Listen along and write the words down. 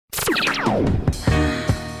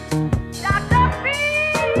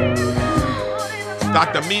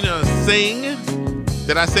Dr. Mina Singh.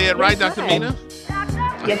 Did I say it right, Dr. Mina?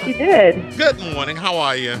 Yes, you did. Good morning. How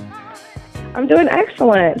are you? I'm doing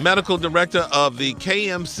excellent. Medical director of the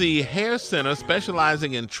KMC Hair Center,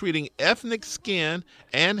 specializing in treating ethnic skin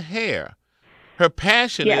and hair. Her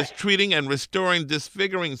passion is treating and restoring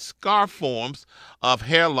disfiguring scar forms of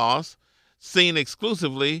hair loss seen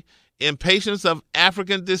exclusively in patients of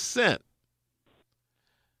African descent.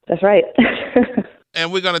 That's right.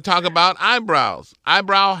 And we're going to talk about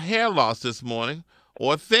eyebrow hair loss this morning,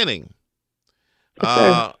 or thinning.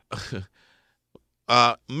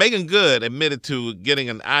 Megan Good admitted to getting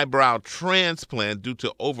an eyebrow transplant due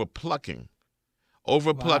to overplucking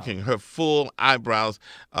her full eyebrows.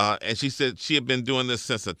 And she said she had been doing this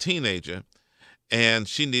since a teenager, and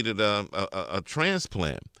she needed a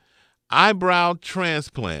transplant. Eyebrow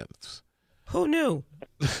transplants. Who knew?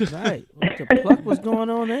 Right. What the pluck was going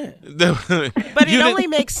on there? But it only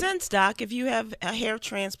makes sense, Doc. If you have a hair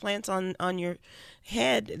transplant on your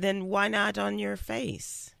head, then why not on your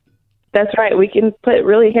face? That's right. We can put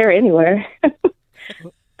really hair anywhere. I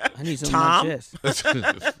need some Tom? like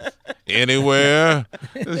this. Anywhere.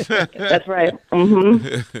 That's right.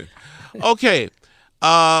 Mm-hmm. Okay.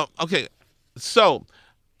 Okay. So,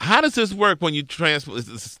 how does this work when you transplant? Is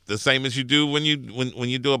this the same as you do when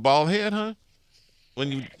you do a bald head, huh?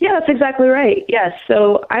 Yeah, that's exactly right. Yes.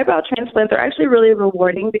 So eyebrow transplants are actually really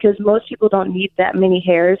rewarding because most people don't need that many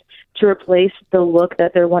hairs to replace the look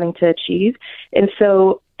that they're wanting to achieve. And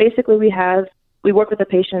so basically we work with the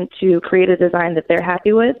patient to create a design that they're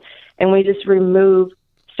happy with, and we just remove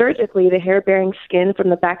surgically the hair-bearing skin from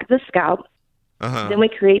the back of the scalp. Then we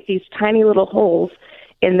create these tiny little holes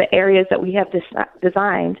in the areas that we have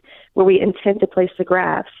designed where we intend to place the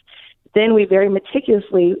grafts. Then we very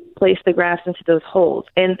meticulously place the grafts into those holes.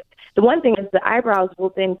 And the one thing is the eyebrows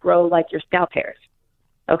will then grow like your scalp hairs.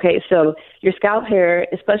 Okay, so your scalp hair,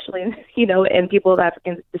 especially, in people of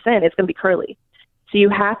African descent, it's going to be curly. So you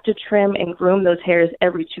have to trim and groom those hairs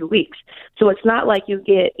every 2 weeks. So it's not like you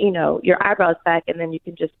get, your eyebrows back and then you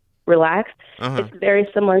can just relax. It's very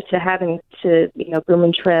similar to having to, groom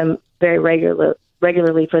and trim very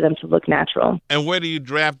regularly for them to look natural. And where do you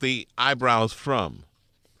draft the eyebrows from?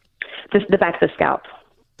 The back of the scalp.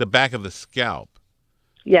 The back of the scalp.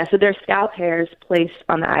 Yeah, so there's scalp hairs placed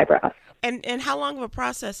on the eyebrows. And how long of a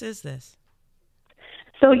process is this?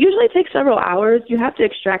 So usually it takes several hours. You have to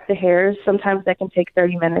extract the hairs. Sometimes that can take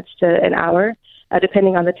 30 minutes to an hour,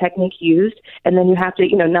 depending on the technique used. And then you have to,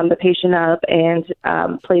 numb the patient up and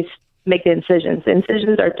make the incisions. The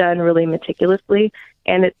incisions are done really meticulously,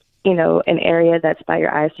 and it's, an area that's by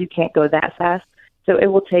your eyes, so you can't go that fast. So it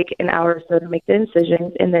will take an hour or so to make the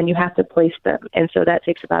incisions, and then you have to place them. And so that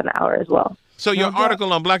takes about an hour as well. So your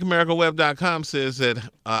article on blackamericaweb.com says that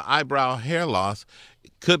eyebrow hair loss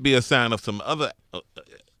could be a sign of some other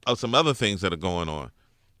things that are going on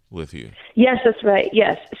with you. Yes, that's right.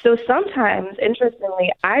 Yes. So sometimes,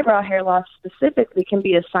 interestingly, eyebrow hair loss specifically can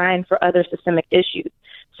be a sign for other systemic issues.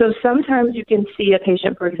 So sometimes you can see a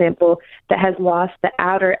patient, for example, that has lost the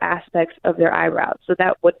outer aspects of their eyebrows. So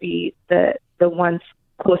that would be the ones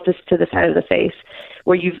closest to the side of the face,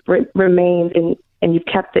 where you've remained and you've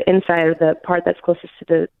kept the inside of the part that's closest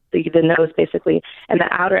to the nose, basically, and the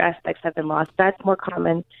outer aspects have been lost. That's more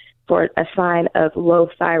common for a sign of low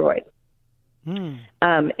thyroid.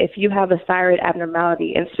 If you have a thyroid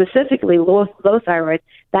abnormality, and specifically low thyroid,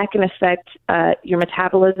 that can affect your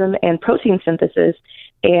metabolism and protein synthesis,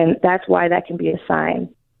 and that's why that can be a sign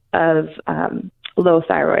of low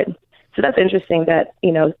thyroid. So that's interesting that,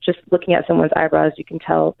 just looking at someone's eyebrows, you can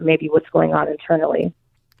tell maybe what's going on internally.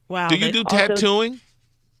 Wow. Do you do tattooing?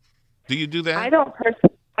 Do you do that? I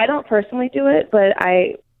don't personally do it, but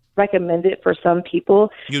I recommend it for some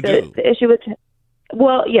people. You do? The issue with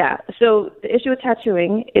yeah. So the issue with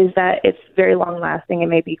tattooing is that it's very long lasting and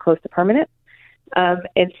may be close to permanent.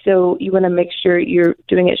 And so you want to make sure you're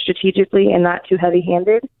doing it strategically and not too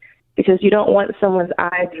heavy-handed, because you don't want someone's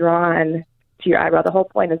eye drawn to your eyebrow. The whole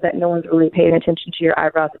point is that no one's really paying attention to your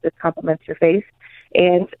eyebrows. It just complements your face.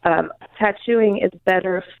 And tattooing is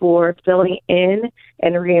better for filling in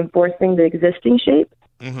and reinforcing the existing shape,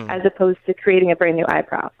 as opposed to creating a brand new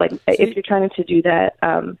eyebrow. Like, if you're trying to do that,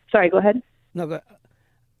 sorry, go ahead. No,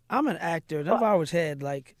 I'm an actor, and I've always had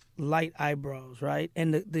light eyebrows, right?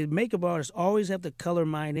 And the makeup artists always have to color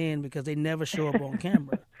mine in because they never show up on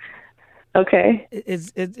camera. Okay.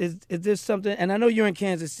 Is this something? And I know you're in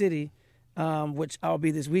Kansas City, which I'll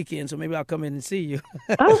be this weekend, so maybe I'll come in and see you.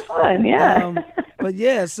 Oh, fun! Yeah. But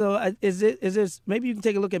yeah, so is this? Maybe you can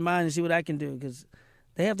take a look at mine and see what I can do, because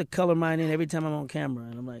they have to color mine in every time I'm on camera,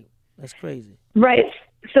 and I'm like, That's crazy. Right.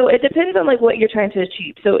 So it depends on like what you're trying to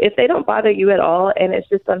achieve. So if they don't bother you at all, and it's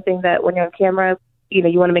just something that when you're on camera, you know,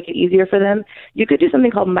 you want to make it easier for them, you could do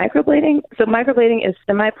something called microblading. So microblading is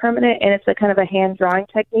semi-permanent, and it's a kind of a hand drawing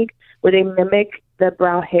technique where they mimic the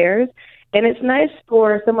brow hairs. And it's nice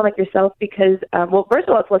for someone like yourself because, well, first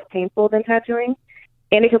of all, it's less painful than tattooing,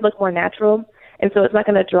 and it could look more natural. And so it's not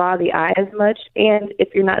going to draw the eye as much. And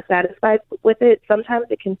if you're not satisfied with it, sometimes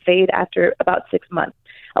it can fade after about 6 months.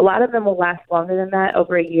 A lot of them will last longer than that,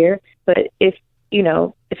 over a year. But if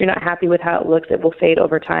you're not happy with how it looks, it will fade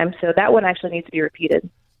over time. So that one actually needs to be repeated.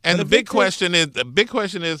 And the big question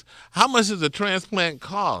is, how much does a transplant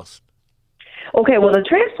cost? Okay, well, the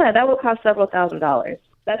transplant, that will cost several $1,000s.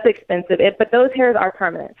 That's expensive. But those hairs are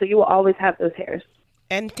permanent, so you will always have those hairs.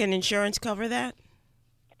 And can insurance cover that?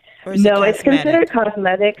 Or is No, it it's considered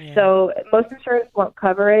cosmetic, so most insurance won't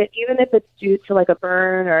cover it, even if it's due to like a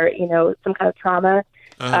burn or, you know, some kind of trauma.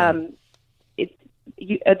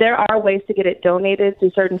 There are ways to get it donated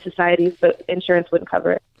to certain societies, but insurance wouldn't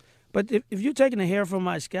cover it. But if you're taking the hair from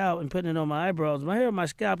my scalp and putting it on my eyebrows, my hair on my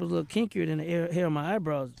scalp is a little kinkier than the hair on my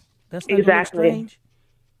eyebrows. That's not exactly strange.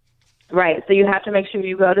 Right. So you have to make sure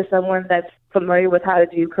you go to someone that's familiar with how to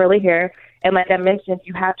do curly hair. And like I mentioned,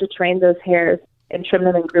 you have to train those hairs and trim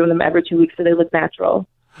them and groom them every 2 weeks so they look natural.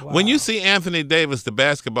 Wow. When you see Anthony Davis, the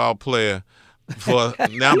basketball player for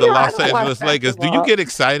now the Los Angeles Lakers, do you get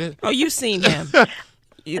excited? Oh, you've seen him.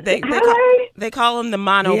 They call him the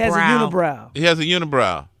monobrow. He has a unibrow. He has a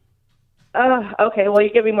unibrow. Okay. Well, you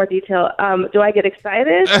give me more detail. Do I get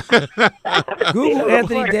excited? Google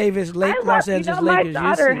Anthony Davis, Los Angeles Lakers. My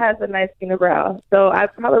daughter has a nice unibrow, so I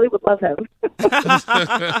probably would love him.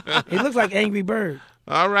 He looks like Angry Bird.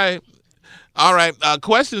 All right.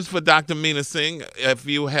 Questions for Dr. Meena Singh. If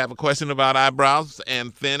you have a question about eyebrows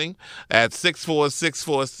and thinning, at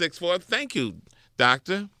 646-464. Thank you,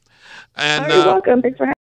 doctor. And you're welcome. Thanks for having me.